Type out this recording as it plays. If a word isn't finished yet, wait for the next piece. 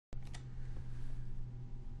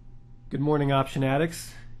Good morning, option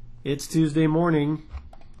addicts. It's Tuesday morning,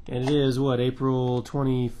 and it is, what, April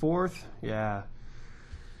 24th? Yeah.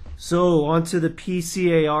 So, on to the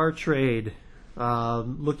PCAR trade.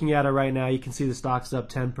 Looking at it right now, you can see the stock's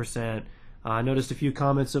up 10%. I noticed a few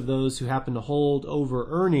comments of those who happened to hold over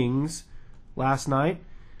earnings last night.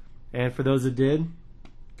 And for those that did,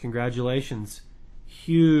 congratulations.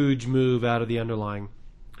 Huge move out of the underlying.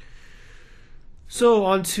 So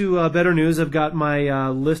on to better news. I've got my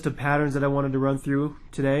list of patterns that I wanted to run through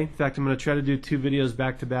today. In fact, I'm going to try to do two videos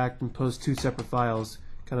back to back and post two separate files,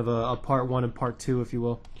 kind of a part one and part two, if you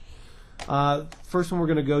will. First one we're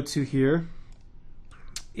going to go to here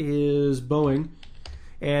is Boeing.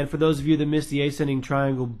 And for those of you that missed the ascending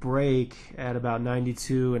triangle break at about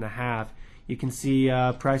 92.5, you can see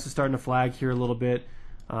price is starting to flag here a little bit.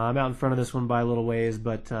 I'm out in front of this one by a little ways,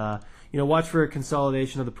 but watch for a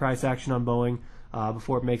consolidation of the price action on Boeing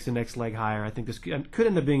before it makes the next leg higher. I think this could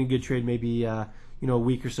end up being a good trade maybe a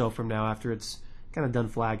week or so from now after it's kind of done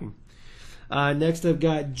flagging. Next I've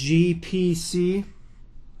got GPC,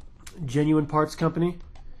 Genuine Parts Company,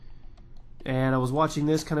 and I was watching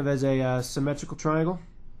this kind of as a symmetrical triangle.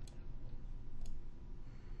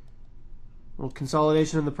 A little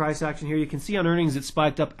consolidation in the price action here. You can see on earnings it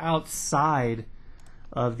spiked up outside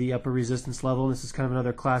of the upper resistance level. This is kind of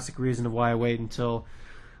another classic reason of why I wait until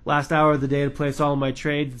last hour of the day to place all of my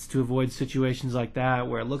trades. It's to avoid situations like that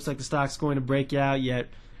where it looks like the stock's going to break out yet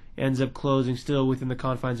ends up closing still within the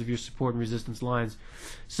confines of your support and resistance lines.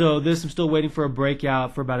 So this, I'm still waiting for a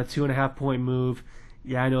breakout for about a 2.5 point move.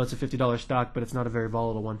 Yeah, I know it's a $50 stock, but it's not a very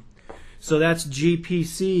volatile one. So that's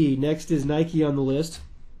GPC. Next is Nike on the list.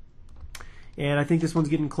 And I think this one's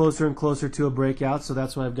getting closer and closer to a breakout, so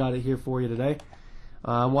that's why I've got it here for you today.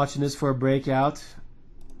 I'm watching this for a breakout,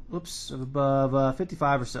 of above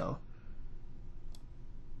 55 or so.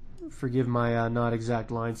 Forgive my not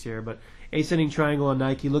exact lines here, but ascending triangle on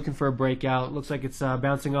Nike, looking for a breakout. Looks like it's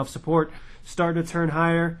bouncing off support, starting to turn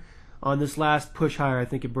higher. On this last push higher, I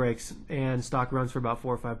think it breaks, and stock runs for about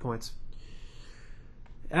 4 or 5 points.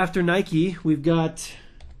 After Nike, we've got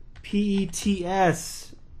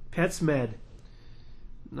PETS, PetsMed.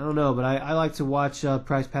 I don't know, but I like to watch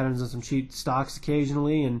price patterns on some cheap stocks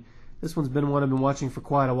occasionally, and this one's been one I've been watching for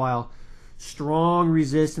quite a while. Strong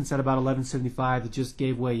resistance at about $11.75 that just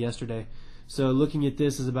gave way yesterday. So looking at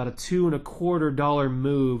this is about a $2.25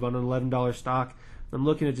 move on an $11 stock. I'm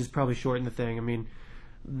looking at just probably shorting the thing. I mean,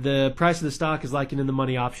 the price of the stock is like an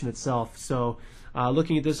in-the-money option itself. So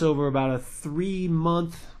looking at this over about a 3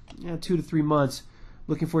 month, 2 to 3 months,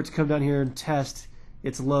 looking for it to come down here and test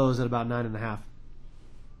its lows at about 9.5.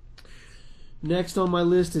 Next on my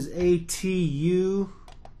list is ATU,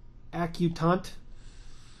 Accutant,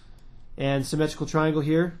 and symmetrical triangle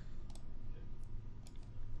here.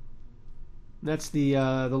 That's the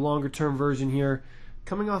longer term version here,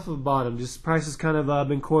 coming off of the bottom. Just price has kind of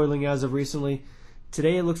been coiling as of recently.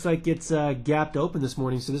 Today it looks like it's gapped open this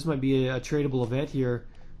morning, so this might be a tradable event here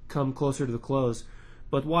come closer to the close.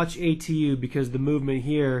 But watch ATU because the movement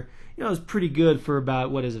here, is pretty good for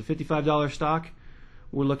about, what is it, $55 stock?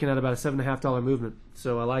 We're looking at about a $7.50 movement,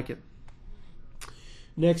 so I like it.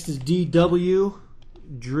 Next is DW,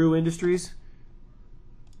 Drew Industries.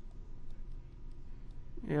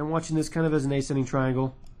 And I'm watching this kind of as an ascending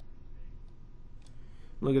triangle.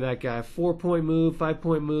 Look at that guy, 4-point move,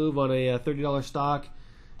 5-point move on a $30 stock.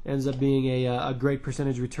 Ends up being a great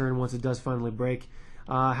percentage return once it does finally break.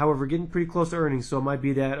 However, getting pretty close to earnings, so it might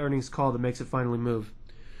be that earnings call that makes it finally move.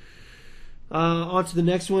 On to the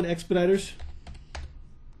next one, Expeditors.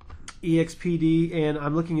 EXPD, and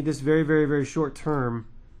I'm looking at this very, very, very short term.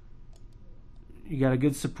 You got a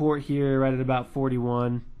good support here right at about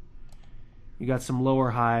 41. You got some lower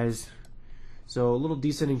highs. So a little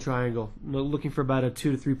descending triangle. Looking for about a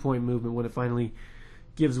 2 to 3 point movement when it finally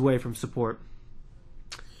gives way from support.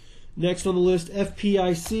 Next on the list,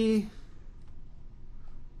 FPIC.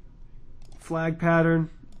 Flag pattern.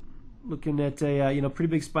 Looking at a pretty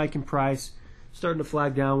big spike in price. Starting to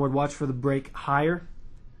flag downward. Watch for the break higher.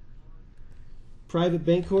 Private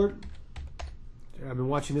Bancorp, I've been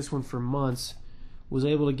watching this one for months. Was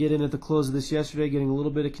able to get in at the close of this yesterday, getting a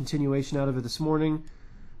little bit of continuation out of it this morning,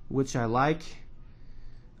 which I like.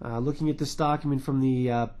 Looking at the stock, from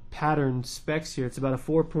the pattern specs here, it's about a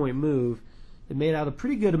 4-point move. It made out a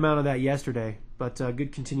pretty good amount of that yesterday, but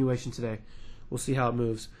good continuation today. We'll see how it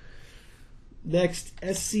moves. Next,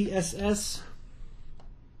 SCSS.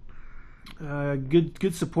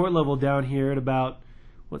 Good support level down here at about,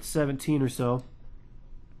 17 or so.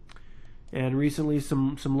 And recently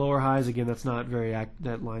some lower highs. Again, that's not very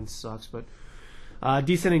that line sucks, but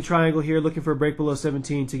descending triangle here, looking for a break below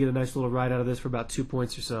 17 to get a nice little ride out of this for about 2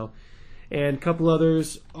 points or so. And a couple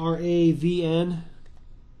others, RAVN.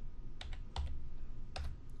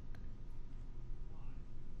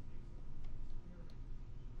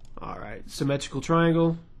 All right, symmetrical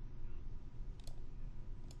triangle.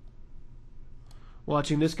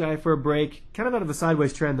 Watching this guy for a break, kind of out of a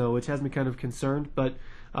sideways trend though, which has me kind of concerned, but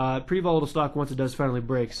pretty volatile stock once it does finally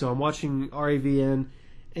break. So I'm watching RAVN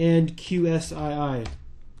and QSII.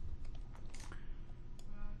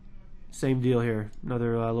 Same deal here,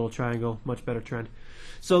 another little triangle, much better trend.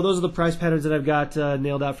 So those are the price patterns that I've got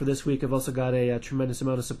nailed out for this week. I've also got a tremendous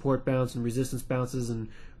amount of support bounce and resistance bounces and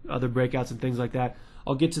other breakouts and things like that.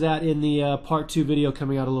 I'll get to that in the part 2 video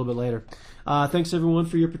coming out a little bit later. Thanks everyone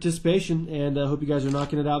for your participation, and I hope you guys are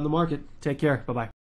knocking it out in the market. Take care. Bye-bye.